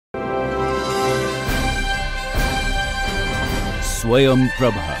Swayam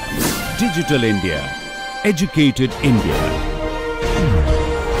Prabha. Digital India. Educated India.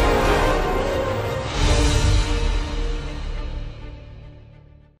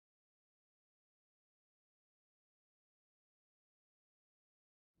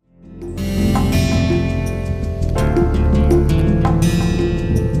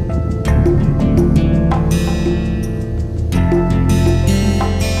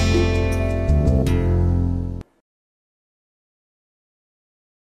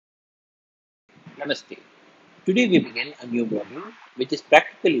 Namaste. Today we begin a new module which is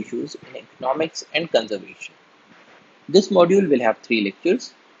Practical Issues in Economics and Conservation. This module will have three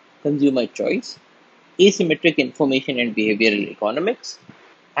lectures: Consumer Choice, Asymmetric Information and Behavioral Economics,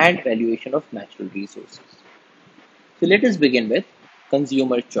 and Valuation of Natural Resources. So let us begin with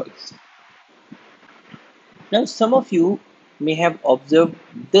Consumer Choice. Now some of you may have observed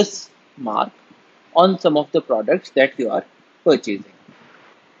this mark on some of the products that you are purchasing.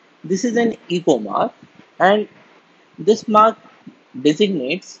 This is an eco mark, and this mark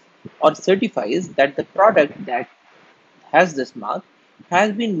designates or certifies that the product that has this mark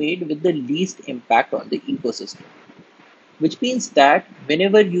has been made with the least impact on the ecosystem. Which means that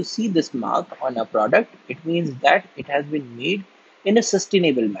whenever you see this mark on a product, it means that it has been made in a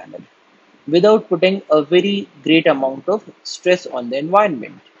sustainable manner without putting a very great amount of stress on the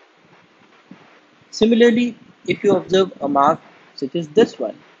environment. Similarly, if you observe a mark such as this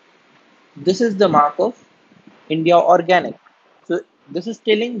one, this is the mark of India Organic. So this is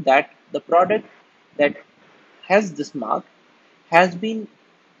telling that the product that has this mark has been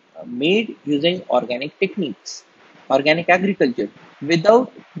made using organic techniques, organic agriculture,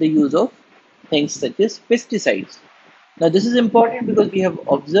 without the use of things such as pesticides. Now this is important because we have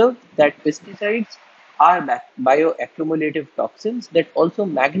observed that pesticides are bioaccumulative toxins that also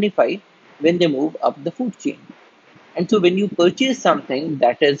magnify when they move up the food chain. And so when you purchase something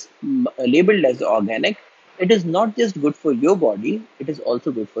that is labeled as organic, it is not just good for your body, it is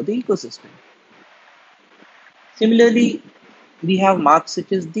also good for the ecosystem. Similarly, we have marks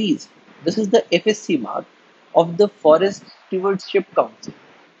such as these. This is the FSC mark of the Forest Stewardship Council.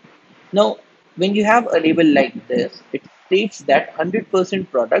 Now, when you have a label like this, it states that 100%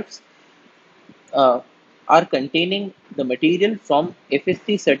 products are containing the material from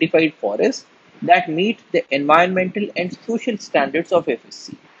FSC certified forests that meet the environmental and social standards of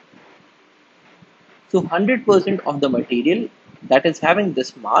FSC. So 100% of the material that is having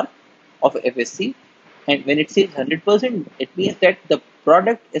this mark of FSC, and when it says 100%, it means that the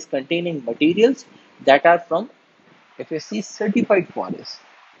product is containing materials that are from FSC certified forests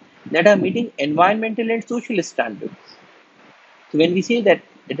that are meeting environmental and social standards. So when we say that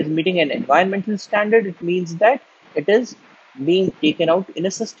it is meeting an environmental standard, it means that it is being taken out in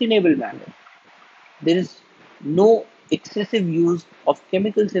a sustainable manner. There is no excessive use of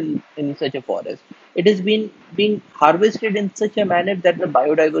chemicals in such a forest. It has been being harvested in such a manner that the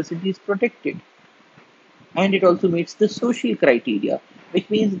biodiversity is protected. And it also meets the social criteria, which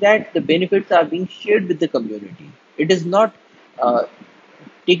means that the benefits are being shared with the community. It is not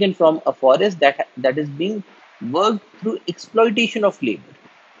taken from a forest that is being worked through exploitation of labor.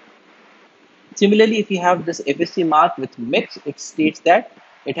 Similarly, if you have this FSC mark with mix, it states that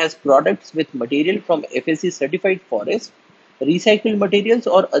it has products with material from FSC certified forests, recycled materials,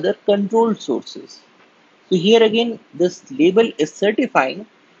 or other controlled sources. So here again, this label is certifying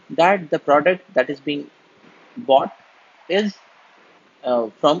that the product that is being bought is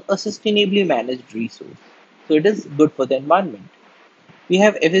from a sustainably managed resource. So it is good for the environment. We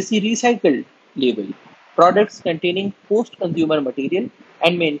have FSC recycled label, products containing post-consumer material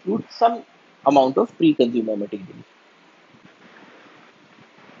and may include some amount of pre-consumer material.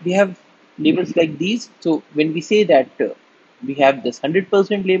 We have labels like these. So when we say that we have this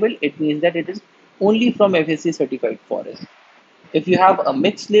 100% label, it means that it is only from FSC certified forest. If you have a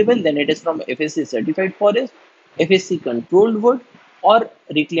mixed label, then it is from FSC certified forest, FSC controlled wood, or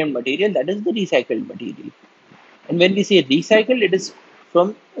reclaimed material, that is the recycled material. And when we say recycled, it is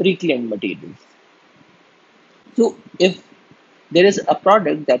from reclaimed materials. So if there is a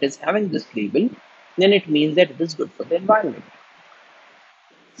product that is having this label, then it means that it is good for the environment.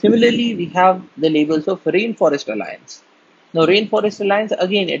 Similarly, we have the labels of Rainforest Alliance. Now, Rainforest Alliance,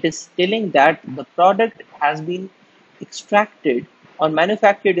 again, it is telling that the product has been extracted or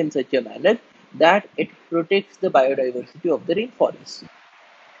manufactured in such a manner that it protects the biodiversity of the rainforest.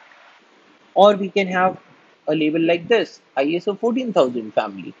 Or we can have a label like this, ISO 14000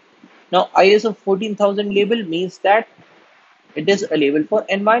 family. Now, ISO 14000 label means that it is a label for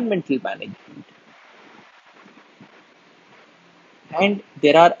environmental management. And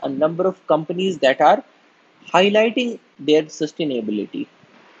there are a number of companies that are highlighting their sustainability.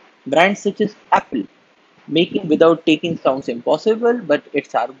 Brands such as Apple, making without taking sounds impossible, but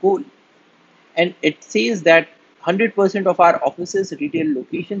it's our goal. And it says that 100% of our offices, retail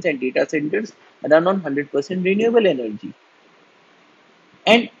locations, and data centers run on 100% renewable energy.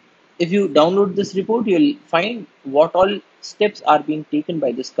 And if you download this report, you'll find what all steps are being taken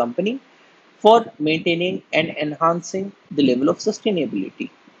by this company for maintaining and enhancing the level of sustainability,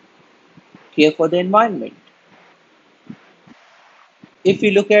 care for the environment. If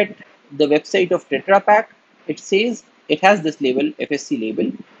we look at the website of Tetra Pak, it says it has this label, FSC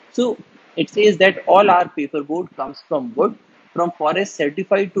label. So it says that all our paperboard comes from wood from forest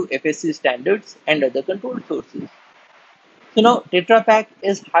certified to FSC standards and other control sources. So now Tetra Pak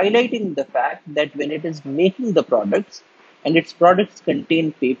is highlighting the fact that when it is making the products and its products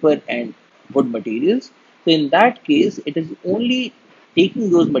contain paper and wood materials, so in that case, it is only taking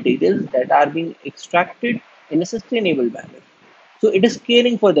those materials that are being extracted in a sustainable manner. So it is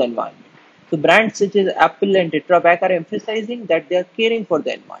caring for the environment. So brands such as Apple and Tetra Pak are emphasizing that they are caring for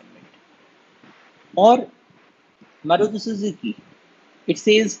the environment. Or Maruti Suzuki, it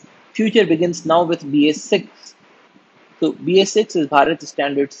says future begins now with BS6. So BS6 is Bharat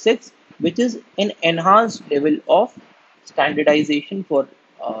Standard 6, which is an enhanced level of standardization for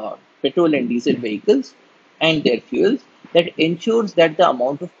petrol and diesel vehicles and their fuels that ensures that the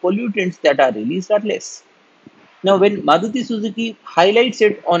amount of pollutants that are released are less. Now, when Maruti Suzuki highlights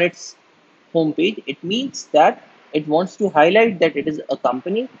it on its homepage, it means that it wants to highlight that it is a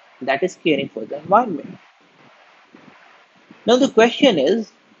company that is caring for the environment. Now, the question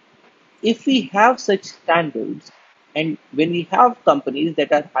is, if we have such standards and when we have companies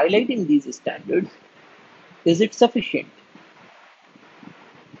that are highlighting these standards, is it sufficient?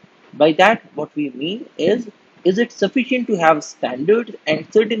 By that, what we mean is it sufficient to have standards and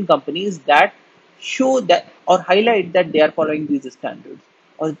certain companies that show that or highlight that they are following these standards?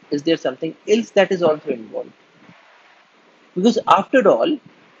 Or is there something else that is also involved? Because after all,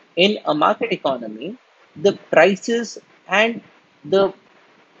 in a market economy, the prices and the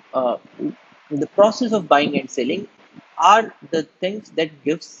uh, the process of buying and selling are the things that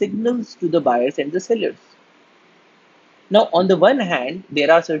give signals to the buyers and the sellers. Now, on the one hand, there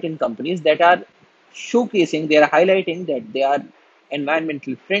are certain companies that are showcasing, they are highlighting that they are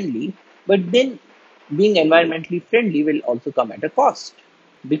environmentally friendly, but then being environmentally friendly will also come at a cost.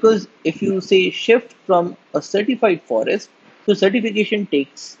 Because if you say shift from a certified forest, so certification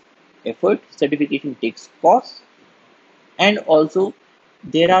takes effort, certification takes cost, and also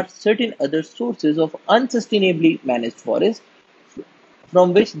there are certain other sources of unsustainably managed forest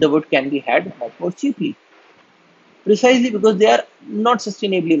from which the wood can be had much more cheaply, precisely because they are not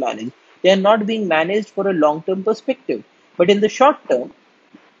sustainably managed. They are not being managed for a long term perspective, but in the short term,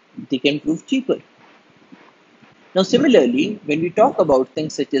 they can prove cheaper. Now, similarly, when we talk about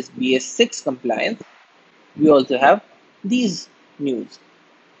things such as BS6 compliance, we also have these news.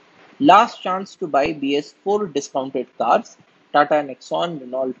 Last chance to buy BS4 discounted cars. Tata Nexon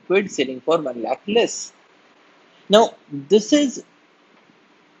Renault Kwid selling for 1 lakh less. Now, this is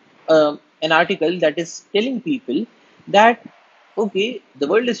an article that is telling people that okay, the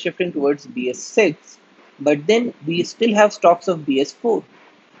world is shifting towards BS6, but then we still have stocks of BS4,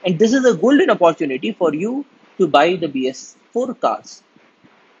 and this is a golden opportunity for you to buy the BS4 cars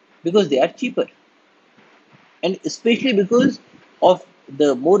because they are cheaper, and especially because of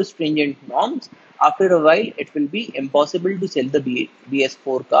the more stringent norms. After a while, it will be impossible to sell the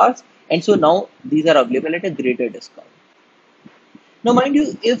BS4 cars, and so now these are available at a greater discount. Now, mind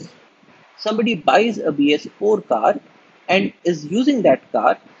you, if somebody buys a BS4 car and is using that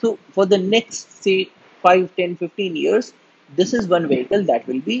car, so for the next, say, 5, 10, 15 years, this is one vehicle that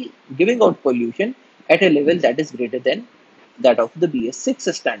will be giving out pollution at a level that is greater than that of the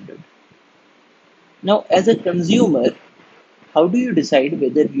BS6 standard. Now, as a consumer, how do you decide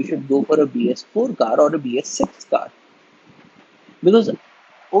whether you should go for a BS4 car or a BS6 car? Because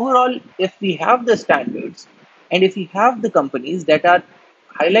overall, if we have the standards and if we have the companies that are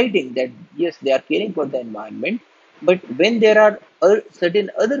highlighting that yes, they are caring for the environment, but when there are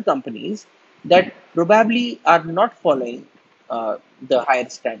certain other companies that probably are not following the higher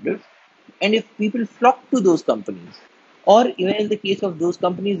standards, and if people flock to those companies, or even in the case of those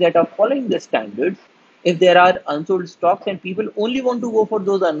companies that are following the standards, if there are unsold stocks and people only want to go for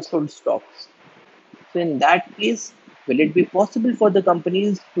those unsold stocks, so in that case, will it be possible for the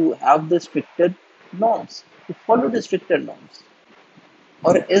companies to have the stricter norms, to follow the stricter norms?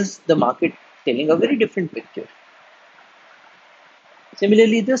 Or is the market telling a very different picture?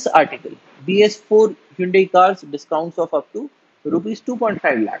 Similarly, this article, BS4 Hyundai cars discounts of up to rupees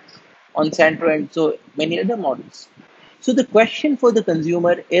 2.5 lakhs on Santro and so many other models. So the question for the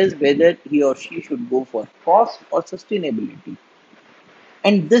consumer is whether he or she should go for cost or sustainability.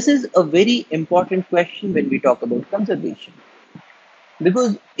 And this is a very important question when we talk about conservation.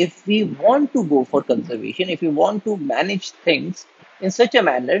 Because if we want to go for conservation, if we want to manage things in such a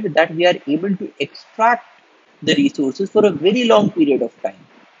manner that we are able to extract the resources for a very long period of time,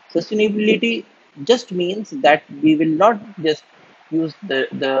 sustainability just means that we will not just use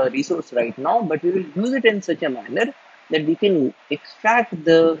the resource right now, but we will use it in such a manner that we can extract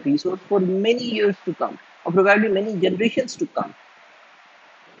the resource for many years to come, or probably many generations to come.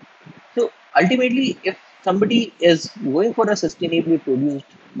 So ultimately, if somebody is going for a sustainably produced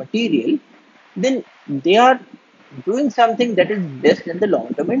material, then they are doing something that is best in the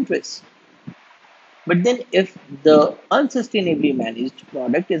long term interest. But then, if the unsustainably managed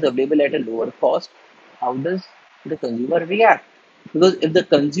product is available at a lower cost, how does the consumer react? Because if the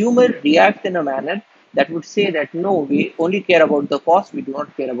consumer reacts in a manner that would say that no, we only care about the cost, we do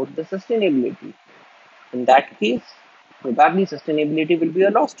not care about the sustainability. In that case, probably sustainability will be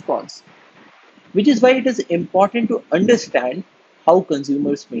a lost cause. Which is why it is important to understand how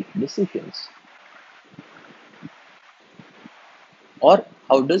consumers make decisions, or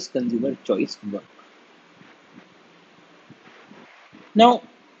how does consumer choice work. Now,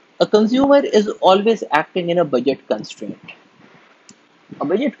 a consumer is always acting in a budget constraint. A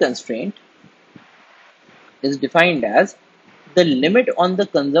budget constraint is defined as the limit on the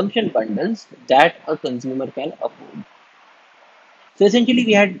consumption bundles that a consumer can afford. So essentially,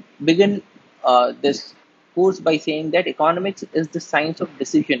 we had begun this course by saying that economics is the science of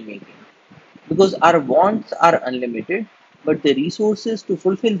decision making, because our wants are unlimited, but the resources to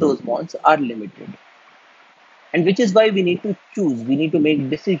fulfill those wants are limited. And which is why we need to choose, we need to make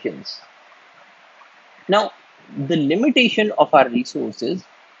decisions. Now, the limitation of our resources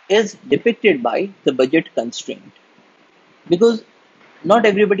is depicted by the budget constraint, because not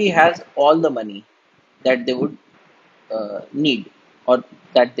everybody has all the money that they would need or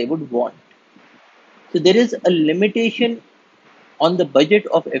that they would want. So there is a limitation on the budget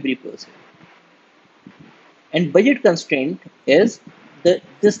of every person. And budget constraint is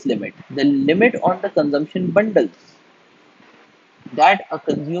this limit, the limit on the consumption bundles that a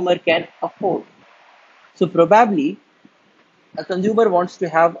consumer can afford. So probably a consumer wants to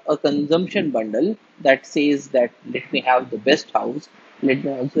have a consumption bundle that says that let me have the best house, let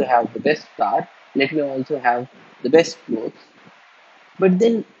me also have the best car, let me also have the best clothes. But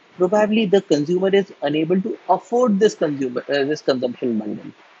then probably the consumer is unable to afford this consumption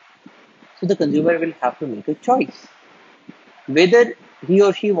bundle. So the consumer will have to make a choice whether he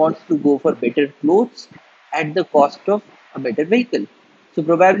or she wants to go for better clothes at the cost of a better vehicle. So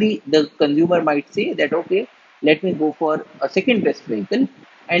probably the consumer might say that okay, let me go for a second best vehicle,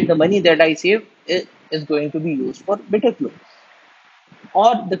 and the money that I save is going to be used for better clothes.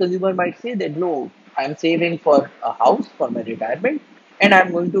 Or the consumer might say that no, I'm saving for a house for my retirement, and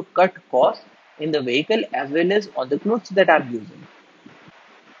I'm going to cut costs in the vehicle as well as on the clothes that I'm using.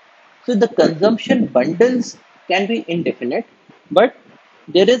 So the consumption bundles can be indefinite, but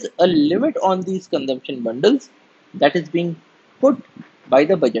there is a limit on these consumption bundles that is being put by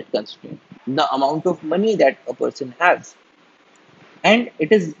the budget constraint, the amount of money that a person has. And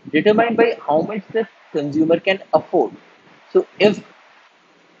it is determined by how much the consumer can afford. So if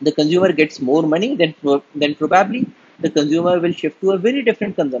the consumer gets more money, then probably the consumer will shift to a very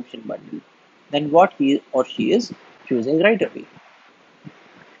different consumption bundle than what he or she is choosing right away.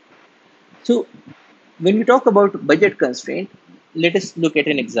 So when we talk about budget constraint, let us look at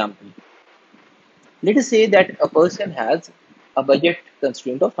an example. Let us say that a person has a budget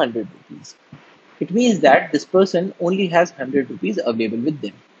constraint of 100 rupees. It means that this person only has 100 rupees available with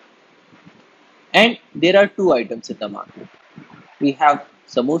them. And there are two items in the market. We have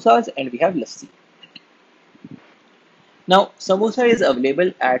samosas and we have lassi. Now, samosa is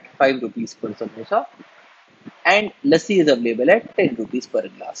available at 5 rupees per samosa and lassi is available at 10 rupees per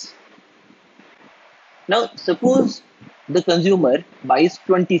glass. Now, suppose the consumer buys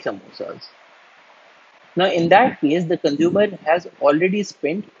 20 samosas. Now, in that case, the consumer has already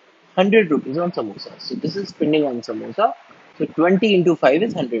spent 100 rupees on samosa. So, this is spending on samosa. So, 20 into 5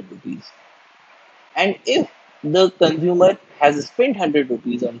 is 100 rupees. And if the consumer has spent 100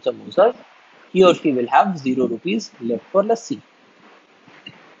 rupees on samosas, he or she will have 0 rupees left for lassi.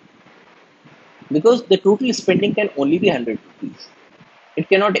 Because the total spending can only be 100 rupees. It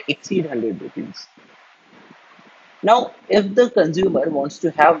cannot exceed 100 rupees. Now, if the consumer wants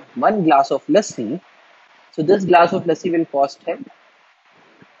to have one glass of lassi, so this glass of lassi will cost him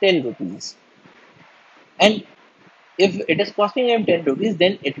 10 rupees. And if it is costing him 10 rupees,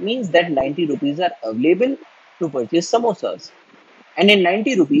 then it means that 90 rupees are available to purchase samosas. And in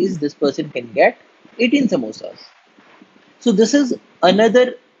 90 rupees, this person can get 18 samosas. So this is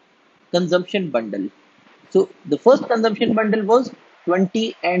another consumption bundle. So the first consumption bundle was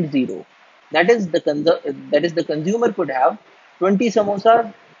 20 and 0. That is the consumer could have 20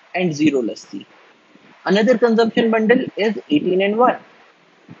 samosas and 0 lassi. Another consumption bundle is 18 and 1.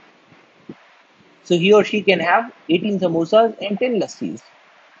 So he or she can have 18 samosas and 10 lassis.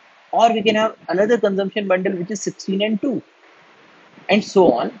 Or we can have another consumption bundle which is 16 and 2, and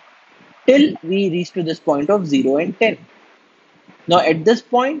so on till we reach to this point of 0 and 10. Now at this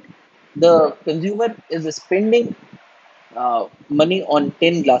point, the consumer is spending money on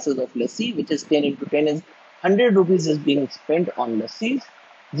 10 glasses of lassi, which is 10 into 10 is 100 rupees is being spent on lassis,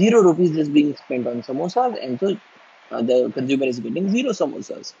 0 rupees is being spent on samosas, and so the consumer is getting 0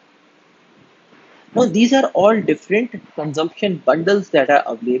 samosas. Now these are all different consumption bundles that are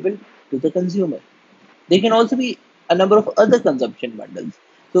available to the consumer. There can also be a number of other consumption bundles.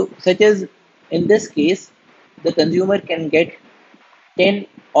 So such as in this case, the consumer can get 10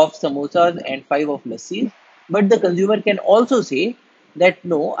 of samosas and 5 of lassis, but the consumer can also say that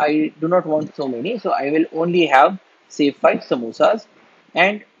no, I do not want so many, so I will only have say 5 samosas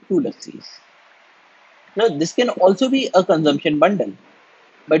and 2 lassis. Now this can also be a consumption bundle,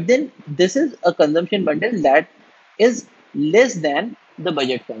 but then this is a consumption bundle that is less than the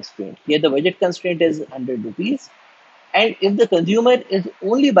budget constraint. Here the budget constraint is 100 rupees, and if the consumer is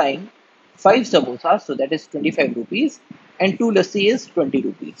only buying 5 samosas, so that is 25 rupees, and 2 lassi is 20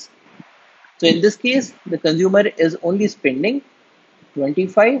 rupees. So in this case, the consumer is only spending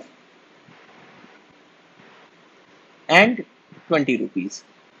 25 and 20 rupees.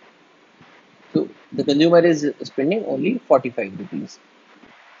 So the consumer is spending only 45 rupees.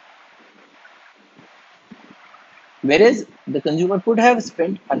 Whereas the consumer could have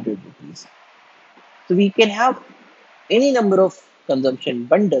spent 100 rupees. So we can have any number of consumption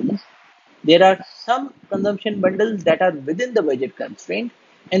bundles. There are some consumption bundles that are within the budget constraint,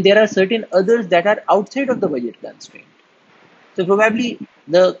 and there are certain others that are outside of the budget constraint. So probably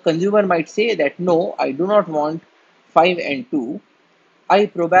the consumer might say that no, I do not want 5 and 2. I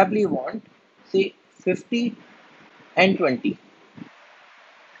probably want say 50 and 20.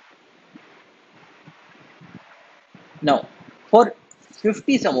 Now, for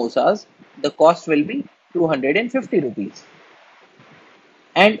 50 samosas, the cost will be 250 rupees.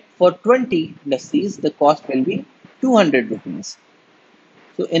 And for 20 lassis, the cost will be 200 rupees.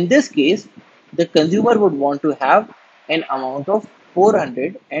 So in this case, the consumer would want to have an amount of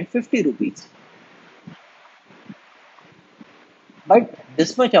 450 rupees. But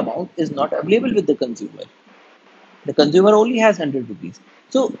this much amount is not available with the consumer. The consumer only has 100 rupees.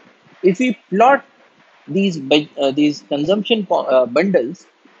 So if we plot these consumption bundles,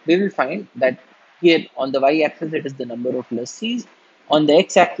 we will find that here on the y-axis it is the number of lassis, on the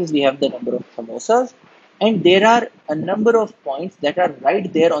x-axis we have the number of samosas, and there are a number of points that are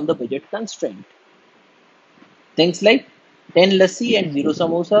right there on the budget constraint. Things like 10 lassi and 0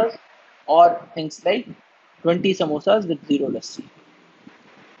 samosas, or things like 20 samosas with 0 lassi.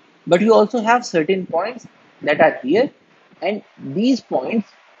 But you also have certain points that are here, and these points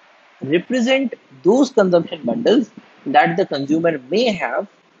represent those consumption bundles that the consumer may have,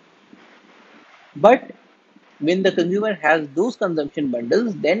 but when the consumer has those consumption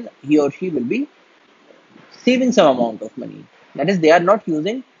bundles, then he or she will be saving some amount of money. That is, they are not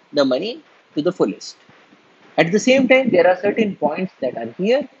using the money to the fullest. At the same time, there are certain points that are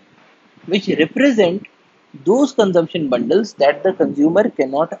here which represent those consumption bundles that the consumer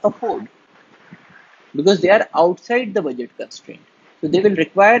cannot afford because they are outside the budget constraint. So they will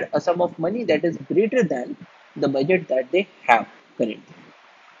require a sum of money that is greater than the budget that they have currently.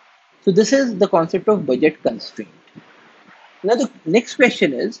 So this is the concept of budget constraint. Now the next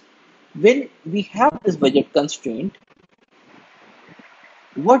question is, when we have this budget constraint,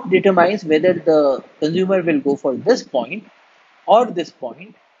 what determines whether the consumer will go for this point or this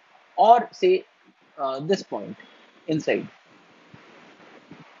point or say this point inside?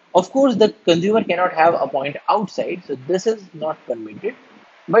 Of course, the consumer cannot have a point outside, so this is not permitted.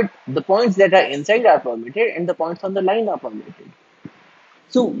 But the points that are inside are permitted and the points on the line are permitted.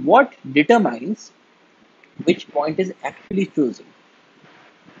 So what determines which point is actually chosen?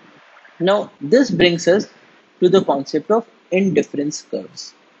 Now, this brings us to the concept of indifference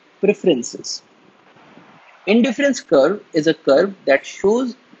curves, preferences. Indifference curve is a curve that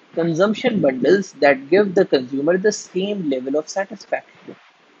shows consumption bundles that give the consumer the same level of satisfaction.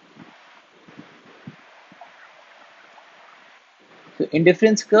 So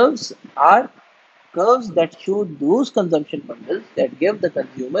indifference curves are curves that show those consumption bundles that give the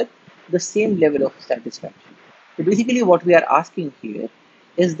consumer the same level of satisfaction. So basically what we are asking here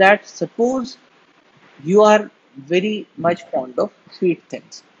is that suppose you are very much fond of sweet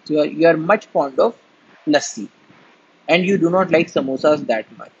things. So you are much fond of lassi and you do not like samosas that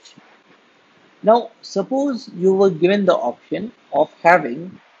much. Now, suppose you were given the option of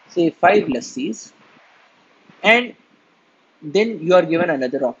having, say, five lassis, and then you are given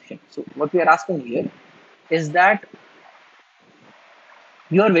another option. So, what we are asking here is that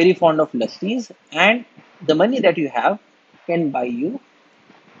you are very fond of lassis, and the money that you have can buy you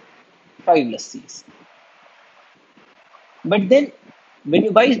five lassis. But then, when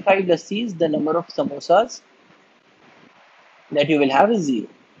you buy five lassis, the number of samosas that you will have is zero.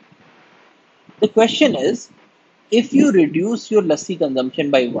 The question is, if you reduce your lassi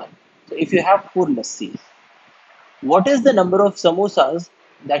consumption by one, so if you have four lassis, what is the number of samosas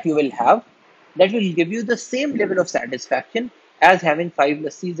that you will have that will give you the same level of satisfaction as having five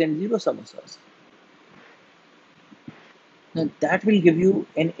lassis and zero samosas? Now that will give you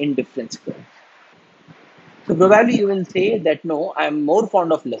an indifference curve. So probably you will say that no, I am more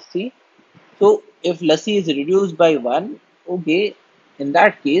fond of lassi. So if lassi is reduced by one, okay, in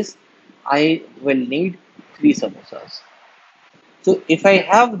that case, I will need three samosas. So if I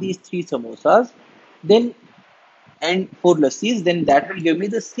have these three samosas, then and four lassis, then that will give me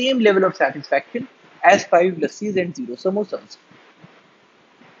the same level of satisfaction as five lassis and zero samosas.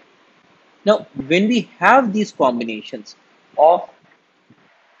 Now, when we have these combinations of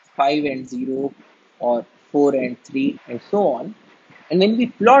 5 and 0 or 4 and 3 and so on, and when we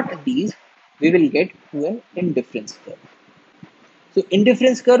plot these, we will get to an indifference curve. So,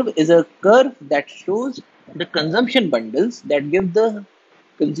 indifference curve is a curve that shows the consumption bundles that give the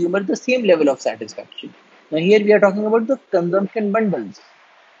consumer the same level of satisfaction. Now, here we are talking about the consumption bundles.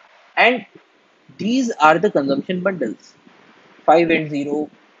 And these are the consumption bundles 5 and 0,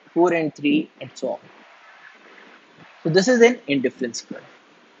 4 and 3, and so on. So, this is an indifference curve.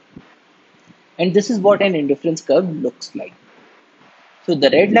 And this is what an indifference curve looks like. So, the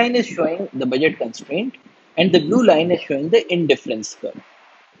red line is showing the budget constraint, and the blue line is showing the indifference curve.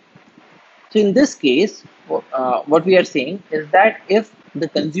 So, in this case, what we are saying is that if the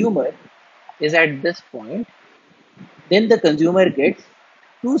consumer is at this point, then the consumer gets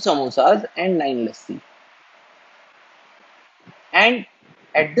two samosas and nine lassi. And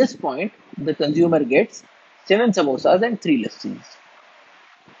at this point, the consumer gets seven samosas and three lassis.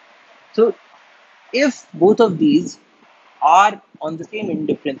 So, if both of these are on the same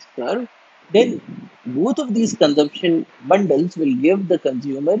indifference curve, then both of these consumption bundles will give the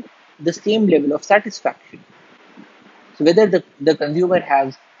consumer the same level of satisfaction. So, whether the consumer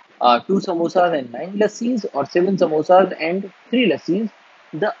has two samosas and nine lassis or seven samosas and three lassis,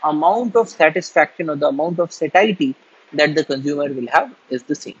 the amount of satisfaction or the amount of satiety that the consumer will have is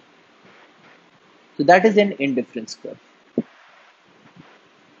the same. So that is an indifference curve.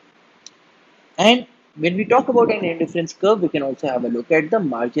 And when we talk about an indifference curve, we can also have a look at the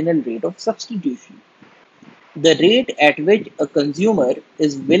marginal rate of substitution. The rate at which a consumer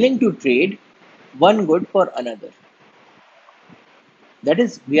is willing to trade one good for another. That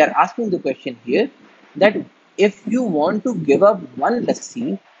is, we are asking the question here that if you want to give up one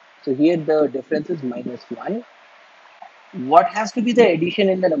lassi, so here the difference is -1, what has to be the addition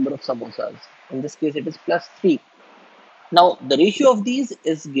in the number of samosas? In this case, it is +3. Now, the ratio of these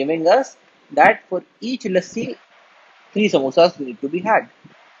is giving us that for each lassi, 3 samosas need to be had.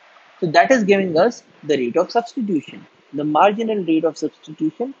 So, that is giving us the rate of substitution. The marginal rate of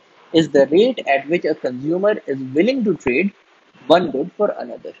substitution is the rate at which a consumer is willing to trade one good for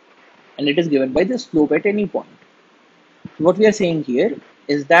another. And it is given by the slope at any point. So what we are saying here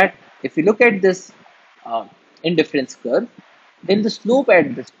is that if you look at this indifference curve, then the slope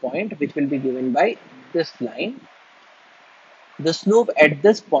at this point, which will be given by this line, the slope at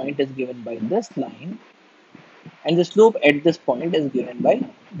this point is given by this line, and the slope at this point is given by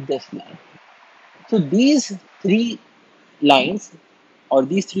this line. So these three lines or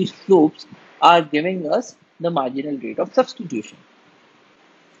these three slopes are giving us the marginal rate of substitution.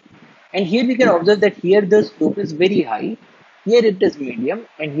 And here we can observe that here the slope is very high, here it is medium,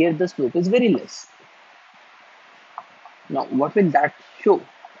 and here the slope is very less. Now, what will that show?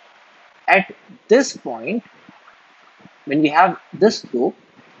 At this point, when we have this slope,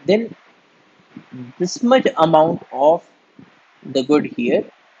 then this much amount of the good here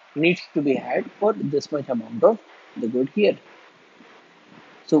needs to be had for this much amount of the good here.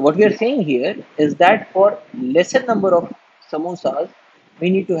 So what we are saying here is that for lesser number of samosas, we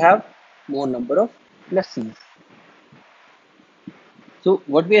need to have more number of lassis. So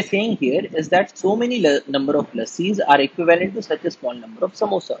what we are saying here is that so many number of lassis are equivalent to such a small number of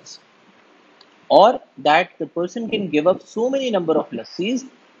samosas. or that the person can give up so many number of lassis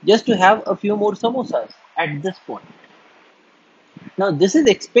just to have a few more samosas at this point. Now, this is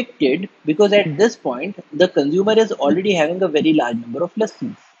expected because at this point, the consumer is already having a very large number of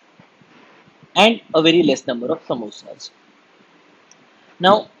lassis and a very less number of samosas.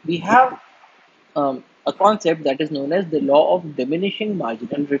 Now, we have a concept that is known as the law of diminishing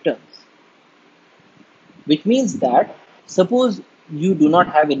marginal returns, which means that suppose you do not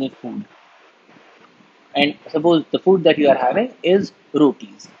have any food, and suppose the food that you are having is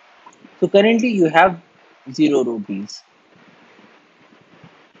rotis. So currently you have zero rotis.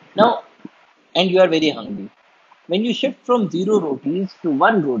 Now, and you are very hungry. When you shift from zero rotis to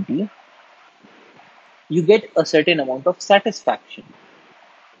one roti, you get a certain amount of satisfaction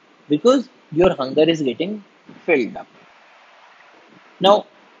because your hunger is getting filled up. Now,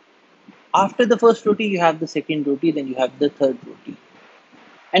 after the first roti, you have the second roti, then you have the third roti.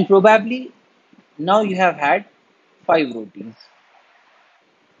 And probably now you have had five rotis.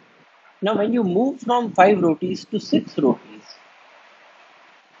 Now, when you move from five rotis to six rotis,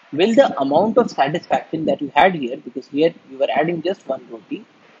 will the amount of satisfaction that you had here, because here you were adding just one roti,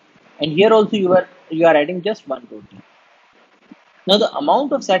 and here also you are adding just one roti. Now, the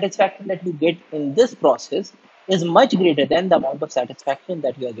amount of satisfaction that you get in this process is much greater than the amount of satisfaction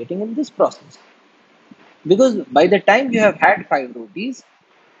that you are getting in this process. Because by the time you have had five rotis,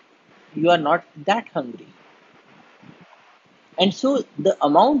 you are not that hungry. And so the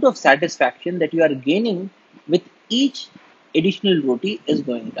amount of satisfaction that you are gaining with each additional roti is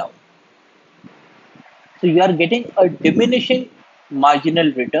going down. So you are getting a diminishing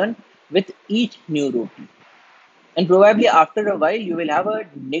marginal return with each new roti. And probably after a while, you will have a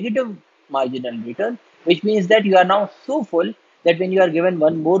negative marginal return, which means that you are now so full that when you are given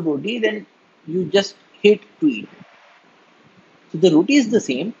one more roti, then you just hate to eat. So the roti is the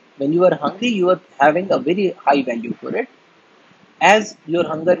same. When you are hungry, you are having a very high value for it. As your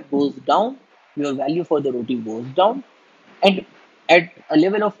hunger goes down, your value for the roti goes down. And at a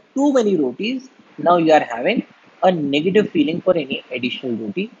level of too many rotis, now you are having a negative feeling for any additional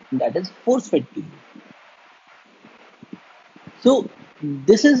roti that is force fed to you. So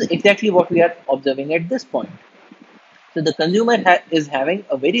this is exactly what we are observing at this point. So the consumer is having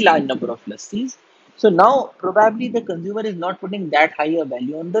a very large number of lassis. So now probably the consumer is not putting that high a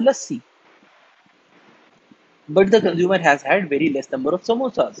value on the lassi, but the consumer has had very less number of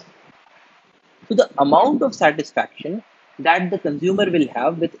samosas. So the amount of satisfaction that the consumer will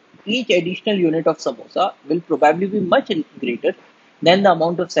have with each additional unit of samosa will probably be much greater than the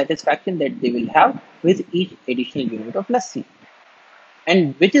amount of satisfaction that they will have with each additional unit of lassi.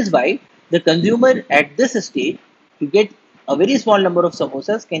 And which is why the consumer at this stage to get a very small number of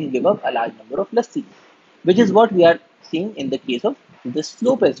samosas can give up a large number of lassi, which is what we are seeing in the case of this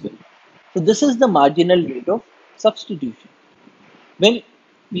slope as well. So this is the marginal rate of substitution. When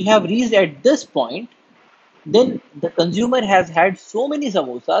we have reached at this point, then the consumer has had so many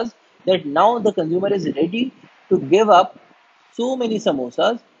samosas that now the consumer is ready to give up so many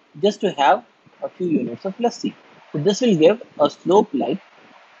samosas just to have a few units of lassi. So this will give a slope like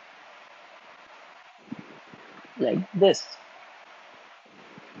this,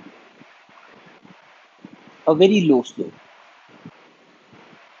 a very low slope.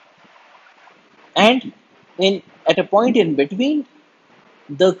 And in at a point in between,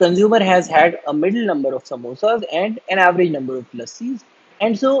 the consumer has had a middle number of samosas and an average number of lassis,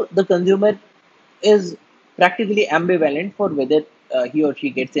 and so the consumer is practically ambivalent for whether he or she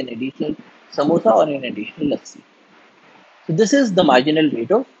gets an additional samosa or an additional lassi. So this is the marginal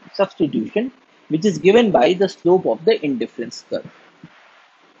rate of substitution, which is given by the slope of the indifference curve.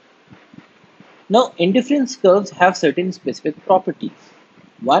 Now, indifference curves have certain specific properties.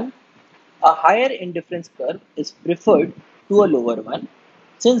 One, a higher indifference curve is preferred to a lower one,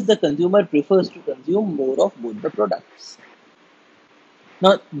 since the consumer prefers to consume more of both the products.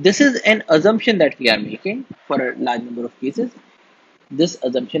 Now, this is an assumption that we are making for a large number of cases. This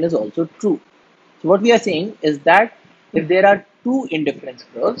assumption is also true. So what we are saying is that if there are two indifference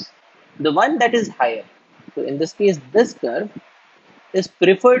curves, the one that is higher, so in this case this curve, is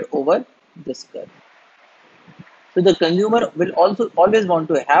preferred over this curve. So the consumer will also always want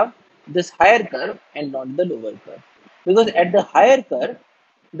to have this higher curve and not the lower curve, because at the higher curve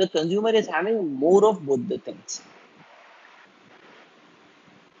the consumer is having more of both the things.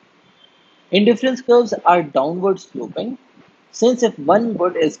 Indifference curves are downward sloping, since if one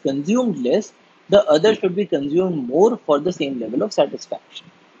good is consumed less, the other should be consumed more for the same level of satisfaction.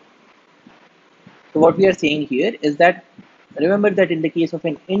 So what we are saying here is that, remember that in the case of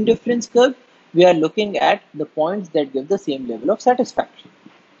an indifference curve, we are looking at the points that give the same level of satisfaction.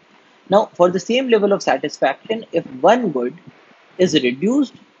 Now, for the same level of satisfaction, if one good is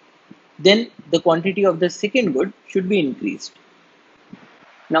reduced, then the quantity of the second good should be increased.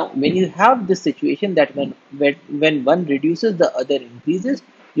 Now, when you have this situation that when one reduces, the other increases,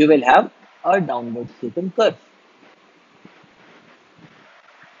 you will have a downward sloping curve.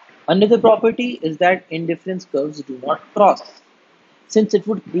 Another property is that indifference curves do not cross, since it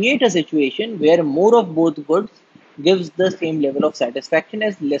would create a situation where more of both goods gives the same level of satisfaction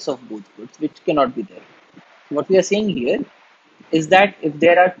as less of both goods, which cannot be there. What we are saying here is that if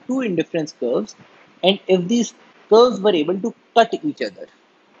there are two indifference curves, and if these curves were able to cut each other,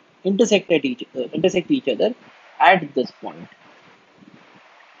 intersect each other at this point,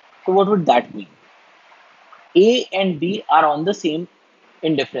 so what would that mean? A and B are on the same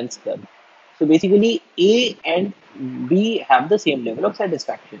indifference curve. So basically, A and B have the same level of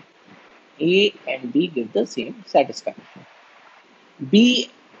satisfaction. A and B give the same satisfaction.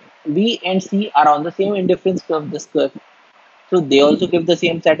 B, B and C are on the same indifference curve, this curve. So they also give the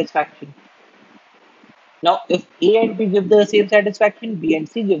same satisfaction. Now, if A and B give the same satisfaction, B and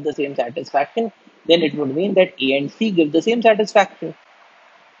C give the same satisfaction, then it would mean that A and C give the same satisfaction.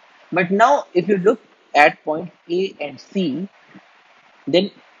 But now, if you look at point A and C,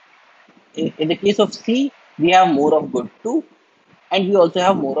 then in the case of C, we have more of good 2 and we also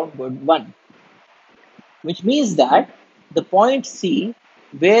have more of good 1, which means that the point C,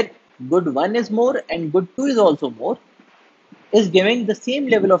 where good 1 is more and good 2 is also more, is giving the same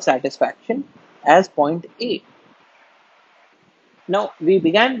level of satisfaction as point A. Now, we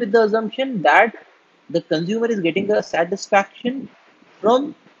began with the assumption that the consumer is getting a satisfaction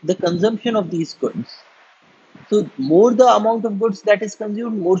from the consumption of these goods. So, more the amount of goods that is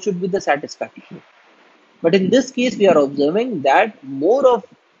consumed, more should be the satisfaction. But in this case, we are observing that more of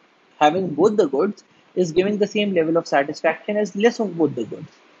having both the goods is giving the same level of satisfaction as less of both the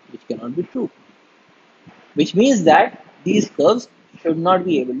goods, which cannot be true. Which means that these curves should not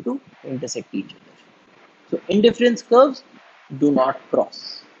be able to intersect each other. So indifference curves do not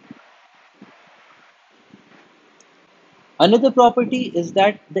cross. Another property is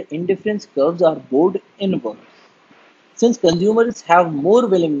that the indifference curves are bowed inwards, since consumers have more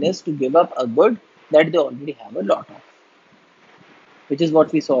willingness to give up a good that they already have a lot of, which is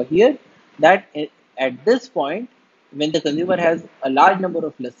what we saw here, that at this point, when the consumer has a large number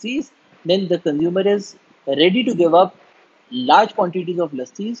of lassis, then the consumer is ready to give up large quantities of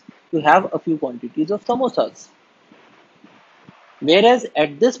lassis to have a few quantities of samosas. Whereas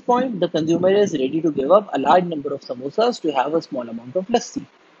at this point, the consumer is ready to give up a large number of samosas to have a small amount of lassi.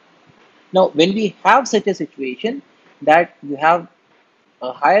 Now, when we have such a situation that you have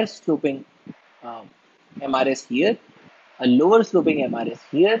a higher sloping um, MRS here, a lower sloping MRS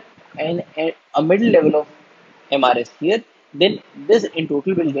here, and a middle level of MRS here, then this in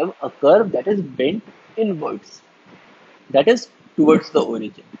total will give a curve that is bent inwards, that is towards the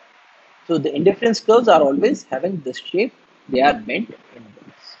origin. So the indifference curves are always having this shape, they are bent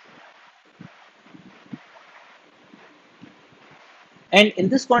inwards. And in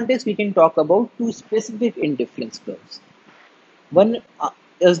this context, we can talk about two specific indifference curves. One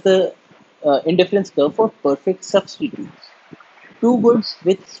is the indifference curve for perfect substitutes. Two goods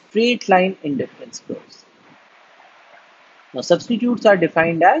with straight line indifference curves. Now, substitutes are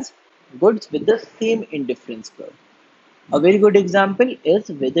defined as goods with the same indifference curve. A very good example is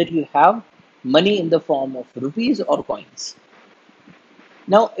whether you have money in the form of rupees or coins.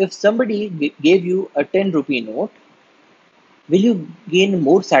 Now, if somebody gave you a 10 rupee note, will you gain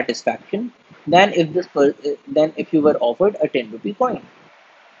more satisfaction than if you were offered a 10 rupee coin?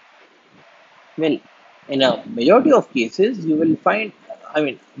 Well, in a majority of cases, you will find, I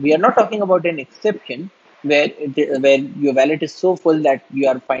mean, we are not talking about an exception where your wallet is so full that you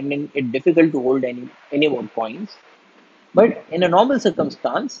are finding it difficult to hold any more coins. But in a normal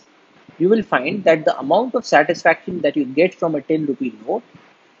circumstance, you will find that the amount of satisfaction that you get from a 10 rupee note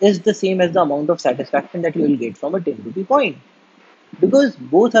is the same as the amount of satisfaction that you will get from a 10 rupee coin, because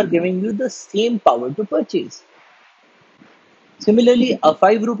both are giving you the same power to purchase. Similarly, a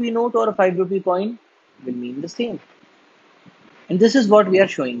 5 rupee note or a 5 rupee coin will mean the same. And this is what we are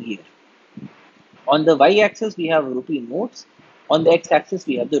showing here. On the y-axis, we have rupee notes. On the x-axis,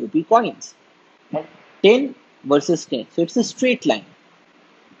 we have the rupee coins. And 10 versus 10. So it's a straight line.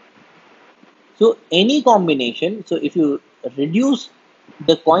 So any combination, so if you reduce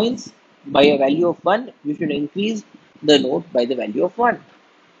the coins by a value of 1, you should increase the note by the value of 1.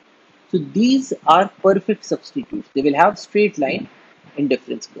 So these are perfect substitutes. They will have straight line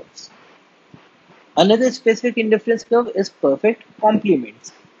indifference curves. Another specific indifference curve is perfect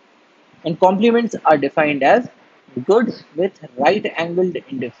complements. And complements are defined as goods with right angled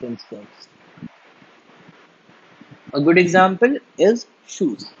indifference curves. A good example is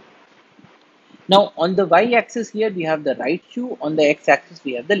shoes. Now on the y-axis here we have the right shoe, on the x-axis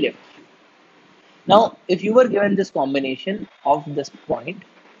we have the left shoe. Now if you were given this combination of this point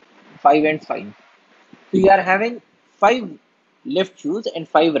 5 and 5, so you are having 5 left shoes and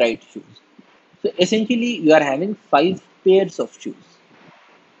 5 right shoes. So essentially you are having 5 pairs of shoes.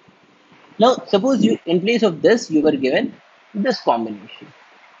 Now suppose you, in place of this, you were given this combination.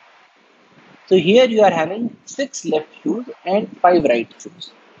 So here you are having 6 left shoes and 5 right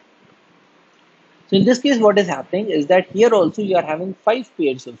shoes. So in this case, what is happening is that here also you are having 5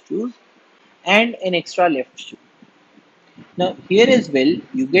 pairs of shoes and an extra left shoe. Now here as well,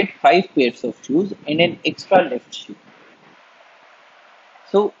 you get 5 pairs of shoes and an extra left shoe.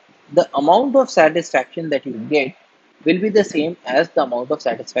 So the amount of satisfaction that you get will be the same as the amount of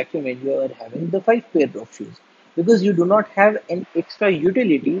satisfaction when you are having the 5 pair of shoes, because you do not have an extra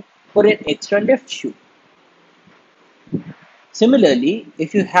utility for an extra left shoe. Similarly,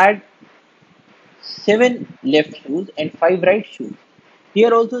 if you had 7 left shoes and 5 right shoes,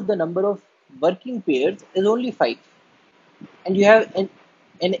 here also the number of working pairs is only 5, and you have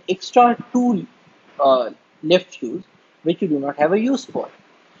an extra 2 left shoes which you do not have a use for.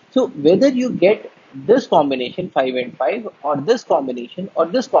 So whether you get this combination 5 and 5 or this combination or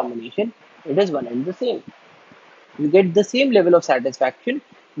this combination, it is one and the same. You get the same level of satisfaction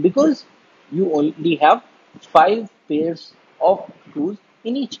because you only have 5 pairs of shoes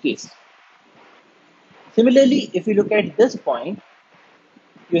in each case. Similarly, if you look at this point,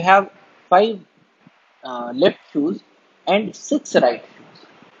 you have 5 left shoes and 6 right shoes.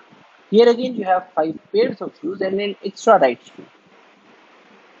 Here again, you have 5 pairs of shoes and an extra right shoe.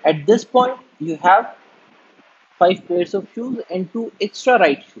 At this point, you have 5 pairs of shoes and 2 extra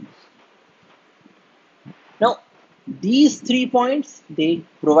right shoes. Now, these 3 points, they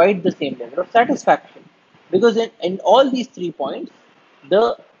provide the same level of satisfaction, because in all these 3 points,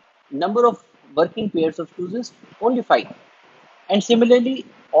 the number of working pairs of shoes is only 5. And similarly,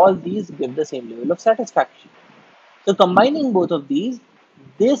 all these give the same level of satisfaction. So combining both of these,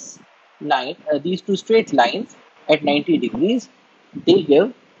 this line, these two straight lines at 90 degrees, they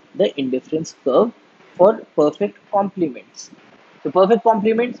give the indifference curve for perfect complements. So perfect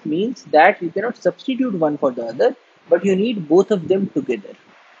complements means that you cannot substitute one for the other, but you need both of them together.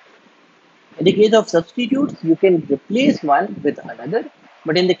 In the case of substitutes, you can replace one with another,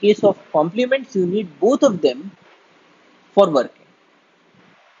 but in the case of complements, you need both of them for working.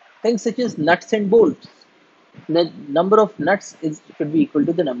 Things such as nuts and bolts. The number of nuts should be equal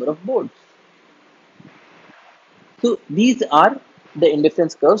to the number of bolts. So these are the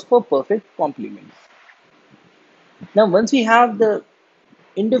indifference curves for perfect complements. Now once we have the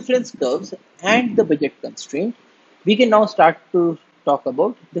indifference curves and the budget constraint, we can now start to talk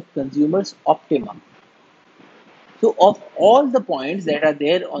about the consumer's optima. So of all the points that are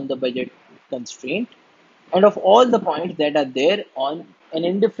there on the budget constraint and of all the points that are there on an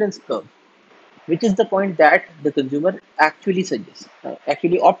indifference curve, which is the point that the consumer actually suggests,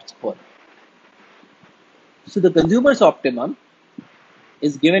 actually opts for. So the consumer's optimum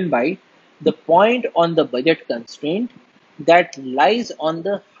is given by the point on the budget constraint that lies on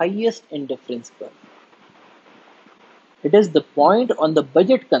the highest indifference curve. It is the point on the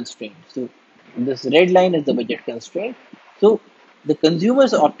budget constraint. So this red line is the budget constraint. So the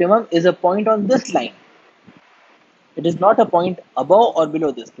consumer's optimum is a point on this line. It is not a point above or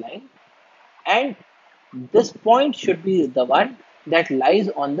below this line. And this point should be the one that lies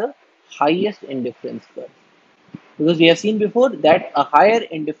on the highest indifference curve. Because we have seen before that a higher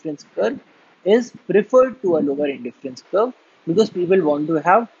indifference curve is preferred to a lower indifference curve because people want to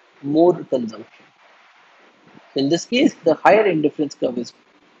have more consumption. In this case, the higher indifference curve is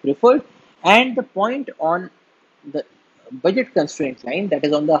preferred, and the point on the budget constraint line that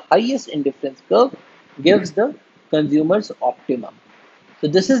is on the highest indifference curve gives the consumer's optimum. So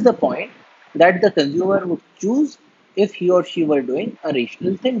this is the point that the consumer would choose if he or she were doing a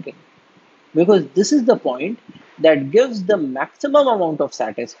rational thinking, because this is the point that gives the maximum amount of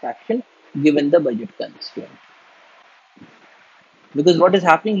satisfaction given the budget constraint. Because what is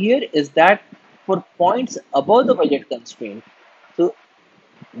happening here is that for points above the budget constraint, so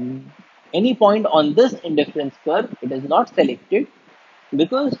any point on this indifference curve, it is not selected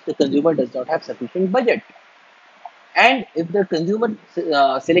because the consumer does not have sufficient budget. And if the consumer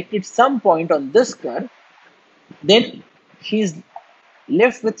selected some point on this curve, then she is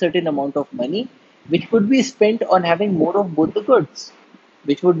left with certain amount of money which could be spent on having more of both the goods,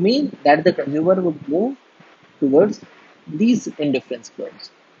 which would mean that the consumer would move towards these indifference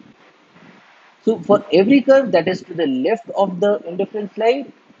curves. So for every curve that is to the left of the indifference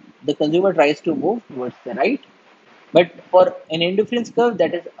line, the consumer tries to move towards the right. But for an indifference curve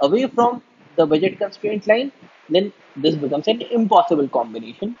that is away from the budget constraint line, then this becomes an impossible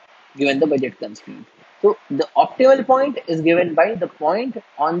combination given the budget constraint. So the optimal point is given by the point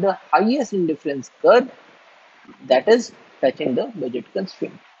on the highest indifference curve that is touching the budget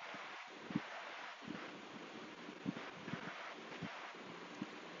constraint.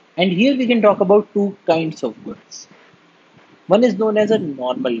 And here we can talk about two kinds of goods. One is known as a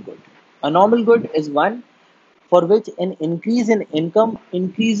normal good. A normal good is one for which an increase in income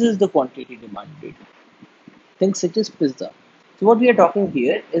increases the quantity demanded. Things such as pizza. So what we are talking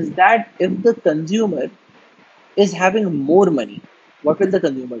here is that if the consumer is having more money, what will the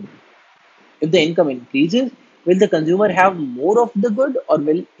consumer do? If the income increases, will the consumer have more of the good or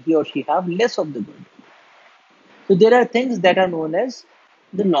will he or she have less of the good? So there are things that are known as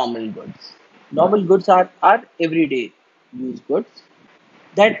the normal goods. Normal goods are everyday use goods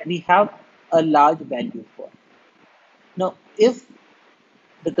that we have a large value for. Now, if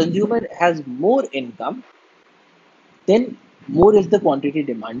the consumer has more income, then more is the quantity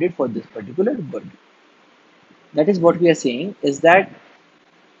demanded for this particular good. That is what we are saying is that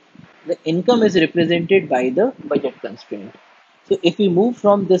the income is represented by the budget constraint. So if we move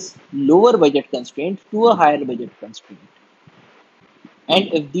from this lower budget constraint to a higher budget constraint,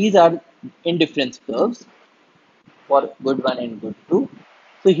 and if these are indifference curves for good 1 and good 2,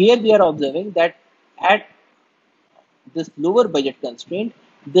 so here we are observing that at this lower budget constraint,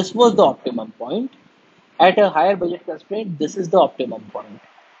 this was the optimum point. At a higher budget constraint, this is the optimum point.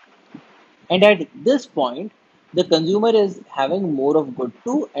 And at this point, the consumer is having more of good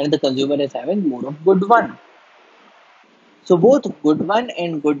 2 and the consumer is having more of good 1. So both good 1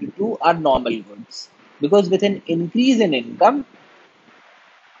 and good 2 are normal goods because with an increase in income,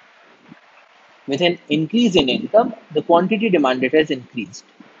 the quantity demanded has increased.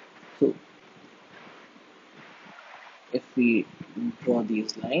 So if we draw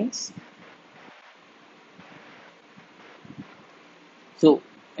these lines, so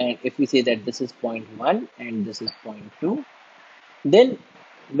and if we say that this is point 1 and this is point 2, then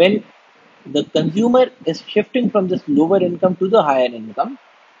when the consumer is shifting from this lower income to the higher income,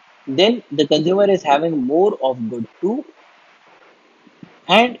 then the consumer is having more of good 2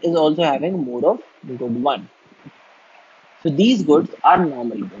 and is also having more of good 1. So these goods are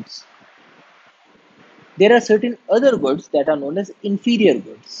normal goods. There are certain other goods that are known as inferior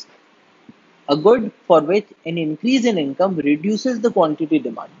goods. A good for which an increase in income reduces the quantity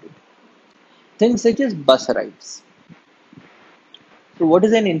demanded. Things such as bus rides. So what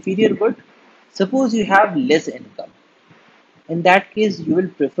is an inferior good? Suppose you have less income. In that case, you will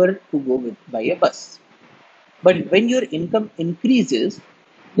prefer to go by a bus. But when your income increases,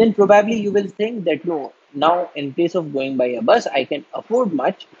 then probably you will think that no, now in place of going by a bus, I can afford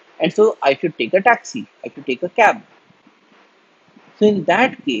much, and so I should take a taxi, I should take a cab. So in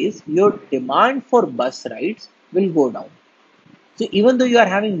that case, your demand for bus rides will go down. So even though you are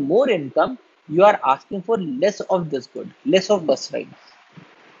having more income, you are asking for less of this good, less of bus rides.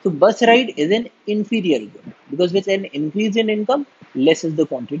 So bus ride is an inferior good because with an increase in income, less is the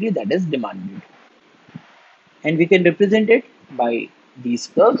quantity that is demanded. And we can represent it by these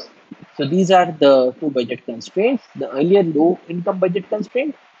curves. So these are the two budget constraints, the earlier low income budget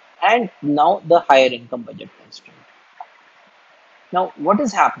constraint and now the higher income budget constraint. Now what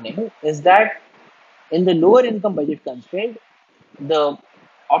is happening is that in the lower income budget constraint, the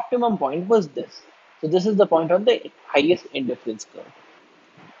optimum point was this. So this is the point on the highest indifference curve.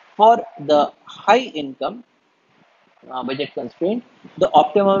 For the high income budget constraint, the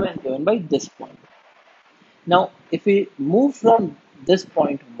optimum is given by this point. Now, if we move from this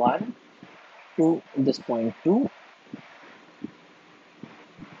point 1 to this point 2,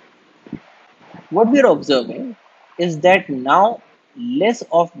 what we are observing is that now less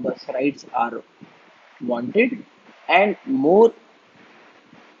of bus rides are wanted and more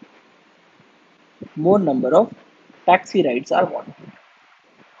number of taxi rides are wanted.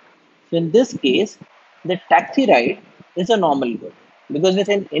 So in this case, the taxi ride is a normal good because with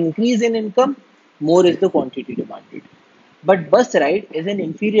an increase in income, more is the quantity demanded. But bus ride is an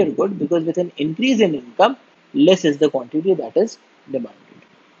inferior good because with an increase in income, less is the quantity that is demanded.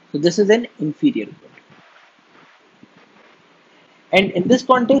 So this is an inferior good. And in this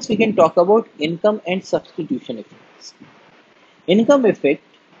context, we can talk about income and substitution effects. Income effect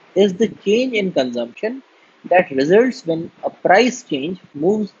is the change in consumption that results when a price change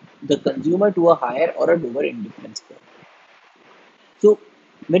moves the consumer to a higher or a lower indifference curve. So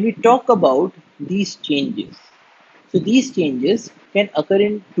when we talk about these changes, so these changes can occur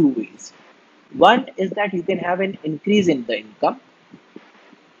in two ways. One is that you can have an increase in the income.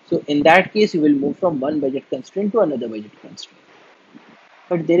 So in that case, you will move from one budget constraint to another budget constraint.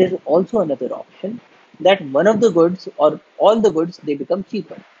 But there is also another option that one of the goods or all the goods they become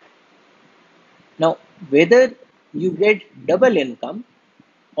cheaper. Now, whether you get double income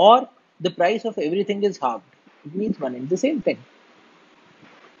or the price of everything is halved, it means one and the same thing.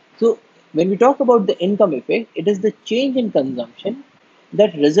 So when we talk about the income effect, it is the change in consumption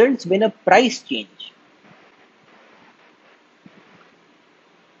that results when a price change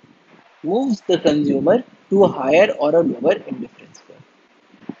moves the consumer to a higher or a lower indifference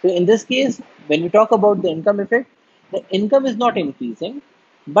curve. So in this case, when we talk about the income effect, the income is not increasing,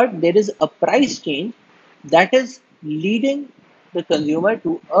 but there is a price change that is leading the consumer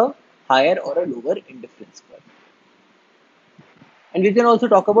to a higher or a lower indifference curve. And we can also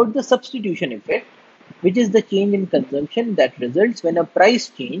talk about the substitution effect, which is the change in consumption that results when a price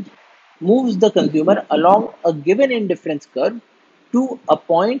change moves the consumer along a given indifference curve to a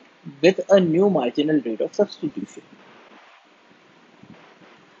point with a new marginal rate of substitution.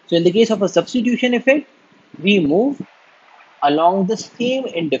 So in the case of a substitution effect, we move along the same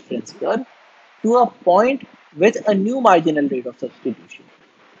indifference curve to a point with a new marginal rate of substitution.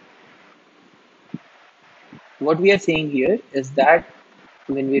 What we are saying here is that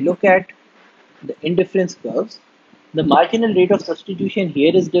when we look at the indifference curves, the marginal rate of substitution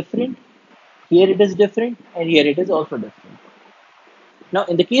here is different, here it is different, and here it is also different. Now,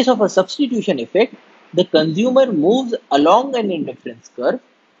 in the case of a substitution effect, the consumer moves along an indifference curve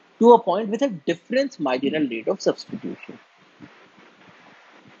to a point with a difference marginal rate of substitution.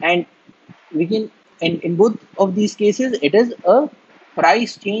 And we can, and in both of these cases, it is a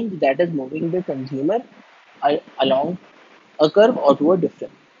price change that is moving the consumer along a curve or to a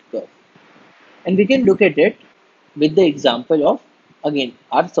different curve. And we can look at it with the example of, again,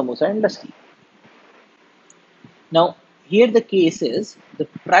 our samosa and lassi. Now, here the case is the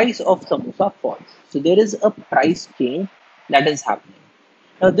price of samosa falls. So there is a price change that is happening.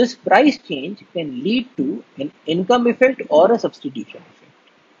 Now, this price change can lead to an income effect or a substitution effect.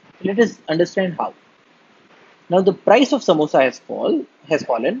 Let us understand how. Now, the price of samosa has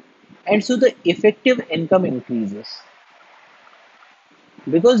fallen, and so the effective income increases.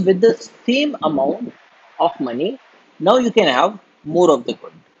 Because with the same amount of money, now you can have more of the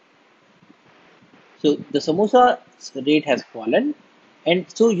good. So the samosa rate has fallen, and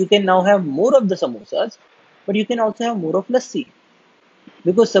so you can now have more of the samosas, but you can also have more of lassi.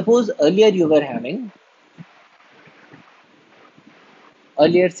 Because suppose earlier say you were having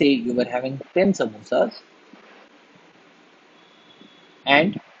 10 samosas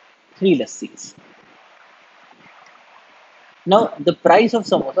and 3 lassis. Now the price of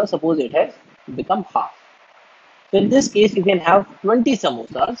samosa, suppose it has become half. So in this case, you can have 20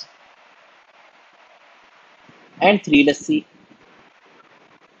 samosas and 3 lassi.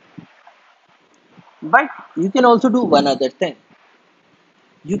 But you can also do one other thing.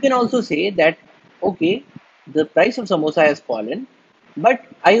 You can also say that, okay, the price of samosa has fallen, but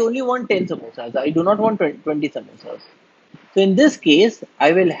I only want 10 samosas. I do not want 20 samosas. So in this case,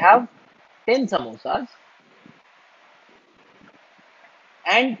 I will have 10 samosas,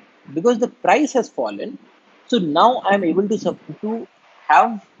 and because the price has fallen, so now I am able to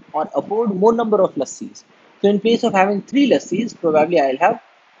have or afford more number of lassis. So in place of having 3 lassis, probably I'll have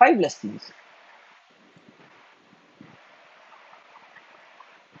 5 lassis.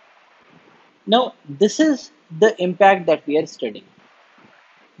 Now, this is the impact that we are studying.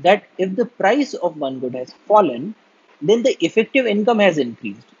 That if the price of one good has fallen, then the effective income has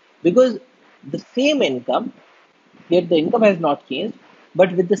increased. Because the same income, here the income has not changed,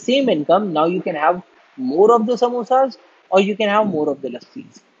 but with the same income, now you can have more of the samosas or you can have more of the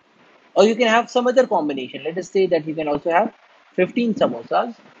lassis. Or you can have some other combination. Let us say that you can also have 15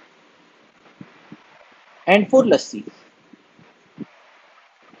 samosas and 4 lassis.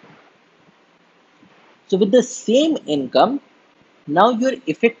 So with the same income, now your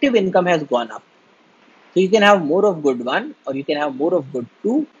effective income has gone up. So you can have more of good one, or you can have more of good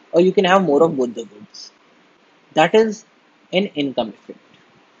two, or you can have more of both the goods. That is an income effect.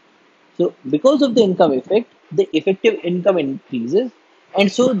 So because of the income effect, the effective income increases, and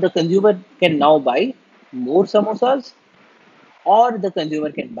so the consumer can now buy more samosas, or the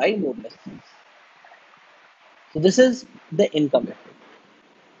consumer can buy more lassis. So this is the income effect.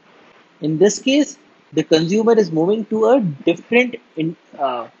 In this case, the consumer is moving to a different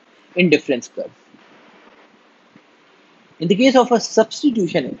indifference curve. In the case of a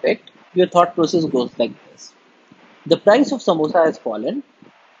substitution effect, your thought process goes like this. The price of samosa has fallen,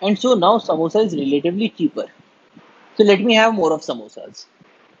 and so now samosa is relatively cheaper. So let me have more of samosas.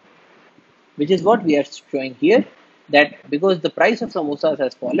 which is what we are showing here, that because the price of samosas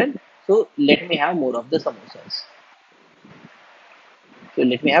has fallen, so let me have more of the samosas. So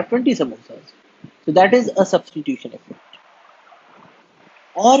let me have 20 samosas. So that is a substitution effect.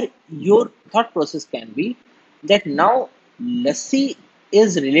 Or your thought process can be that now lassi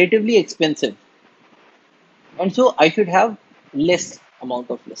is relatively expensive, and so I should have less amount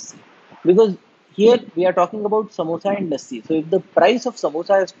of lassi, because here we are talking about samosa and lassi. So if the price of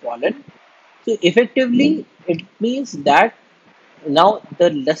samosa has fallen, so effectively it means that now the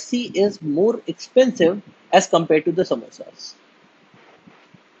lassi is more expensive as compared to the samosas.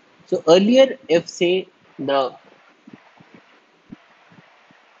 So earlier, if say the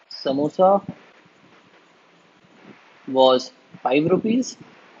samosa was 5 rupees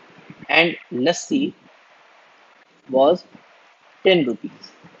and lassi was 10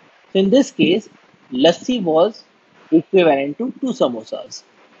 rupees. So in this case, lassi was equivalent to 2 samosas.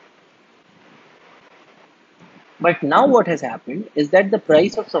 But now what has happened is that the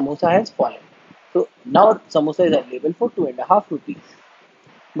price of samosa has fallen. So now samosa is available for 2.5 rupees.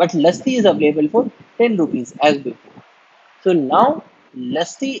 But lassi is available for 10 rupees as before. So now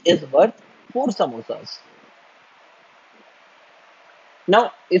lassi is worth 4 samosas.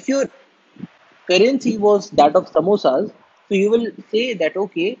 Now, if your currency was that of samosas, so you will say that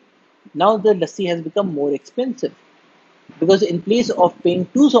okay, now the lassi has become more expensive, because in place of paying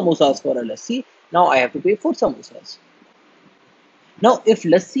 2 samosas for a lassi, now I have to pay 4 samosas. Now, if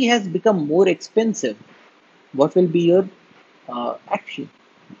lassi has become more expensive, what will be your action?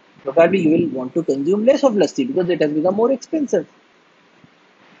 Probably you will want to consume less of lassi because it has become more expensive.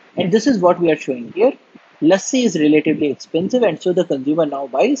 And this is what we are showing here. Lassi is relatively expensive, and so the consumer now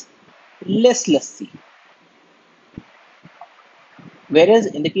buys less lassi. Whereas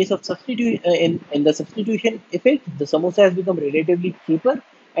in the case of in the substitution effect, the samosa has become relatively cheaper,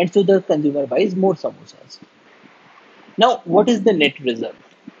 and so the consumer buys more samosas. Now, what is the net result?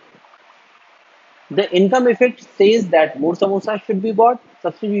 The income effect says that more samosas should be bought.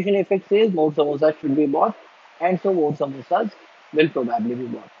 Substitution effect says more samosas should be bought, and so more samosas will probably be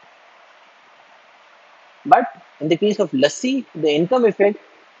bought. But in the case of lassi, the income effect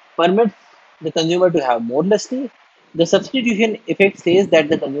permits the consumer to have more lassi. The substitution effect says that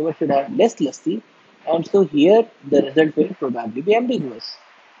the consumer should have less lassi, and so here the result will probably be ambiguous.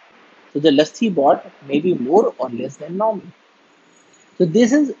 So the lassi bought may be more or less than normal. So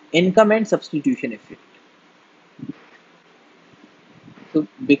this is income and substitution effect. So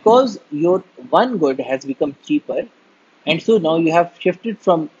because your one good has become cheaper, and so now you have shifted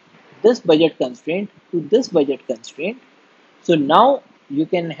from this budget constraint to this budget constraint. So now you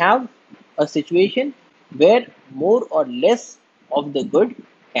can have a situation where more or less of the good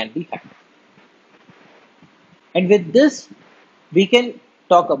can be had. And with this, we can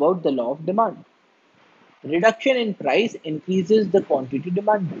talk about the law of demand. Reduction in price increases the quantity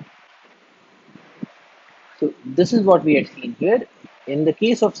demanded. So this is what we had seen here. In the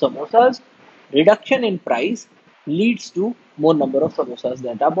case of samosas, reduction in price leads to more number of samosas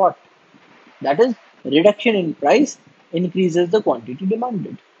that are bought. That is, reduction in price increases the quantity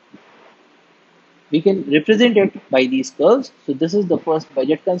demanded. We can represent it by these curves. So this is the first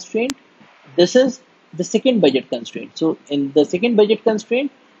budget constraint. This is the second budget constraint. So in the second budget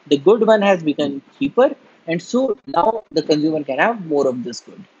constraint, the good one has become cheaper, and so now the consumer can have more of this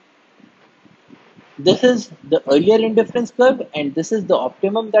good. This is the earlier indifference curve, and this is the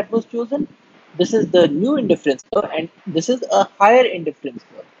optimum that was chosen. This is the new indifference curve, and this is a higher indifference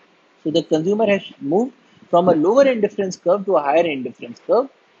curve. So the consumer has moved from a lower indifference curve to a higher indifference curve,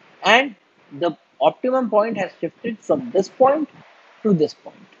 and the optimum point has shifted from this point to this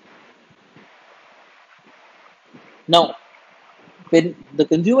point. Now, when the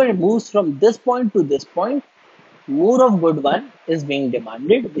consumer moves from this point to this point, more of good one is being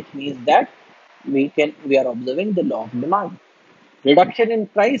demanded, which means that we are observing the law of demand. Reduction in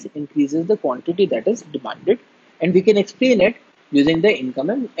price increases the quantity that is demanded, and we can explain it using the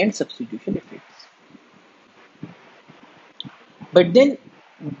income and substitution effects. But then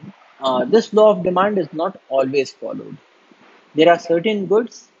this law of demand is not always followed. There are certain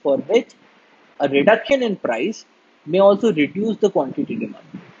goods for which a reduction in price may also reduce the quantity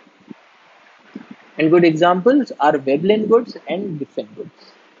demanded. And good examples are Veblen goods and Giffen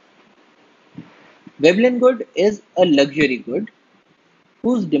goods. Veblen good is a luxury good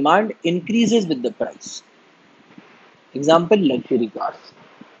whose demand increases with the price. Example, luxury cars.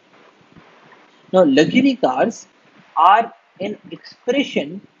 Now, luxury cars are an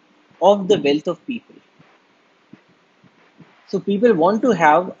expression of the wealth of people. So, people want to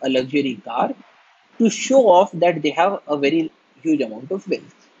have a luxury car to show off that they have a very huge amount of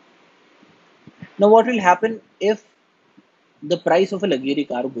wealth. Now, what will happen if the price of a luxury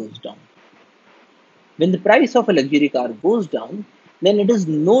car goes down? When the price of a luxury car goes down, then it is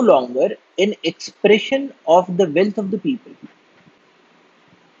no longer an expression of the wealth of the people.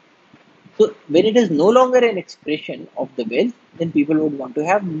 So when it is no longer an expression of the wealth, then people would want to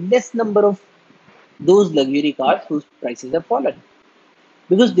have less number of those luxury cars whose prices have fallen.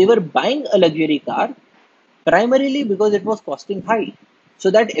 Because they were buying a luxury car primarily because it was costing high.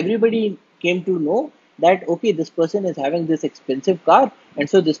 So that everybody came to know that, okay, this person is having this expensive car, and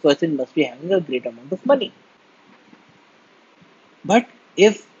so this person must be having a great amount of money. But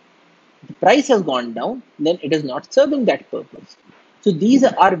if the price has gone down, then it is not serving that purpose. So these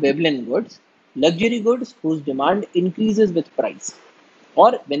are Veblen goods, luxury goods whose demand increases with price.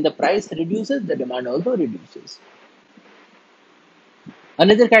 Or when the price reduces, the demand also reduces.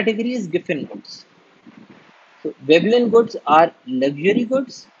 Another category is Giffen goods. So Veblen goods are luxury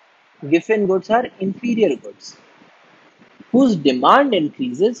goods, Giffen goods are inferior goods, whose demand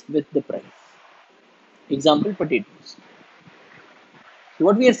increases with the price. Example, potatoes. So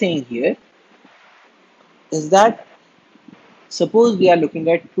what we are saying here is that suppose we are looking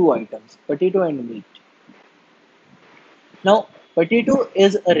at two items, potato and meat. Now, potato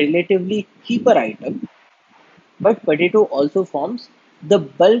is a relatively cheaper item, but potato also forms the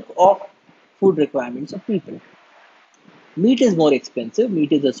bulk of food requirements of people. Meat is more expensive,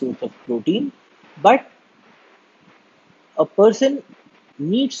 meat is a source of protein, but a person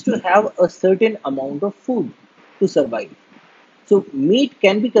needs to have a certain amount of food to survive. So, meat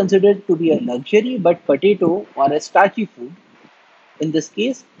can be considered to be a luxury, but potato or a starchy food in this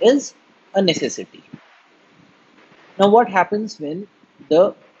case is a necessity. Now, what happens when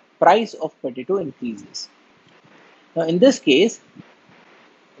the price of potato increases? Now, in this case,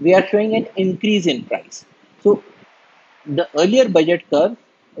 we are showing an increase in price. So, the earlier budget curve,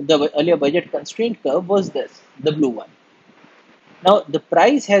 the earlier budget constraint curve was this, the blue one. Now, the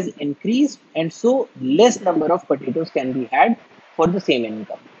price has increased, and so less number of potatoes can be had for the same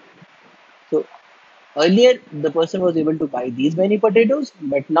income. So, earlier the person was able to buy these many potatoes,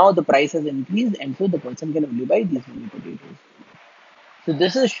 but now the price has increased, and so the person can only buy these many potatoes. So,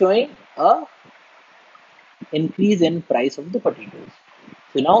 this is showing a increase in price of the potatoes.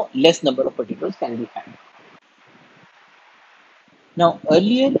 So now less number of potatoes can be had. Now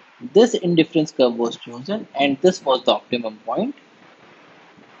earlier this indifference curve was chosen and this was the optimum point.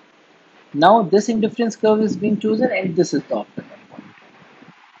 Now this indifference curve is being chosen and this is the optimum point.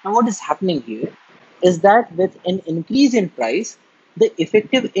 Now what is happening here is that with an increase in price, the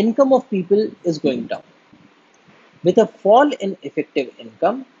effective income of people is going down. With a fall in effective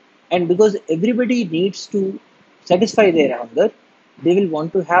income, and because everybody needs to satisfy their hunger, they will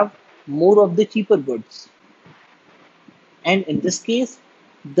want to have more of the cheaper goods. And in this case,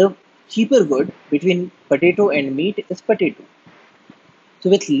 the cheaper good between potato and meat is potato. So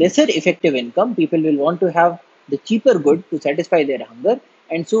with lesser effective income, people will want to have the cheaper good to satisfy their hunger,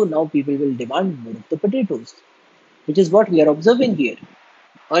 and so now people will demand more of the potatoes, which is what we are observing here.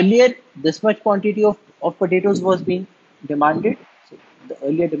 Earlier, this much quantity of potatoes was being demanded. So the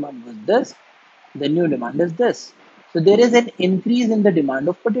earlier demand was this, the new demand is this. So there is an increase in the demand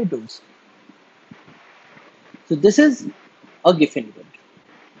of potatoes. So this is a given good.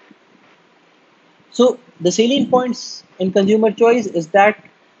 So the salient points in consumer choice is that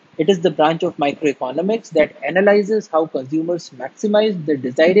it is the branch of microeconomics that analyzes how consumers maximize the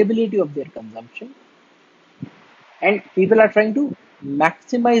desirability of their consumption, and people are trying to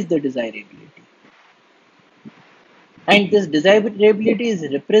maximize the desirability. And this desirability is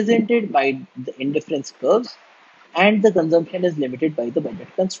represented by the indifference curves, and the consumption is limited by the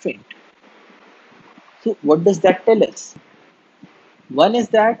budget constraint. So what does that tell us? One is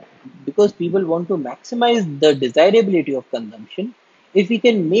that because people want to maximize the desirability of consumption, if we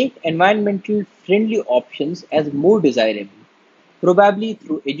can make environmental friendly options as more desirable, probably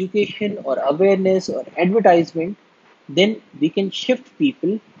through education or awareness or advertisement, then we can shift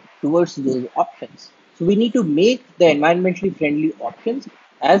people towards those options. So we need to make the environmentally friendly options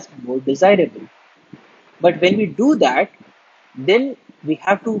as more desirable. But when we do that, then we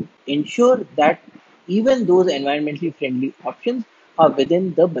have to ensure that even those environmentally friendly options are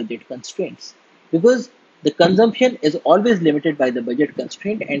within the budget constraints, because the consumption is always limited by the budget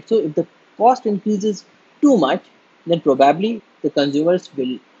constraint, and so if the cost increases too much, then probably the consumers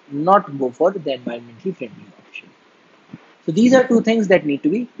will not go for the environmentally friendly option. So these are two things that need to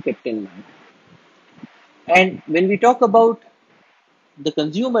be kept in mind. And when we talk about the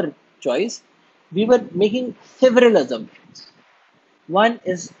consumer choice, we were making several assumptions. One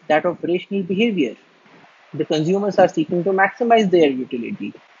is that of rational behavior. The consumers are seeking to maximize their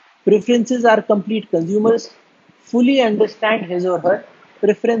utility. Preferences are complete. Consumers fully understand his or her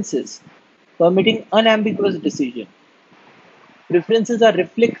preferences, permitting unambiguous decision. Preferences are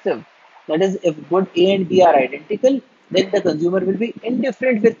reflexive. That is, if good A and B are identical, then the consumer will be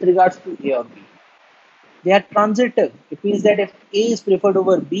indifferent with regards to A or B. They are transitive. It means that if A is preferred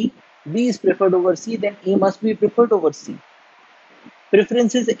over B, B is preferred over C, then A must be preferred over C.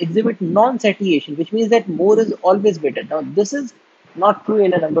 Preferences exhibit non-satiation, which means that more is always better. Now, this is not true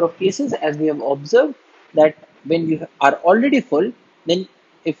in a number of cases, as we have observed that when you are already full, then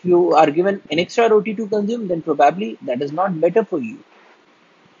if you are given an extra roti to consume, then probably that is not better for you.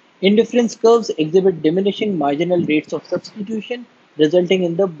 Indifference curves exhibit diminishing marginal rates of substitution, resulting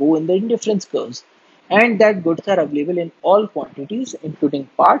in the bow in the indifference curves, and that goods are available in all quantities, including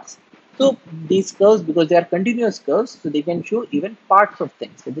parts. So these curves, because they are continuous curves, so they can show even parts of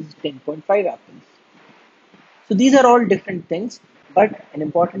things. So this is 10.5 apples. So these are all different things, but an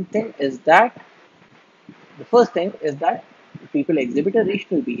important thing is that the first thing is that people exhibit a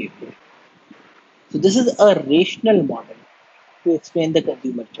rational behavior. So this is a rational model to explain the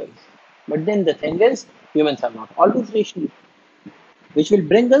consumer choice. But then the thing is, humans are not always rational, which will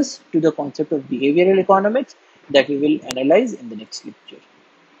bring us to the concept of behavioral economics that we will analyze in the next lecture.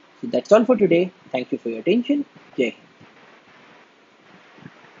 So that's all for today. Thank you for your attention. Jai Hind.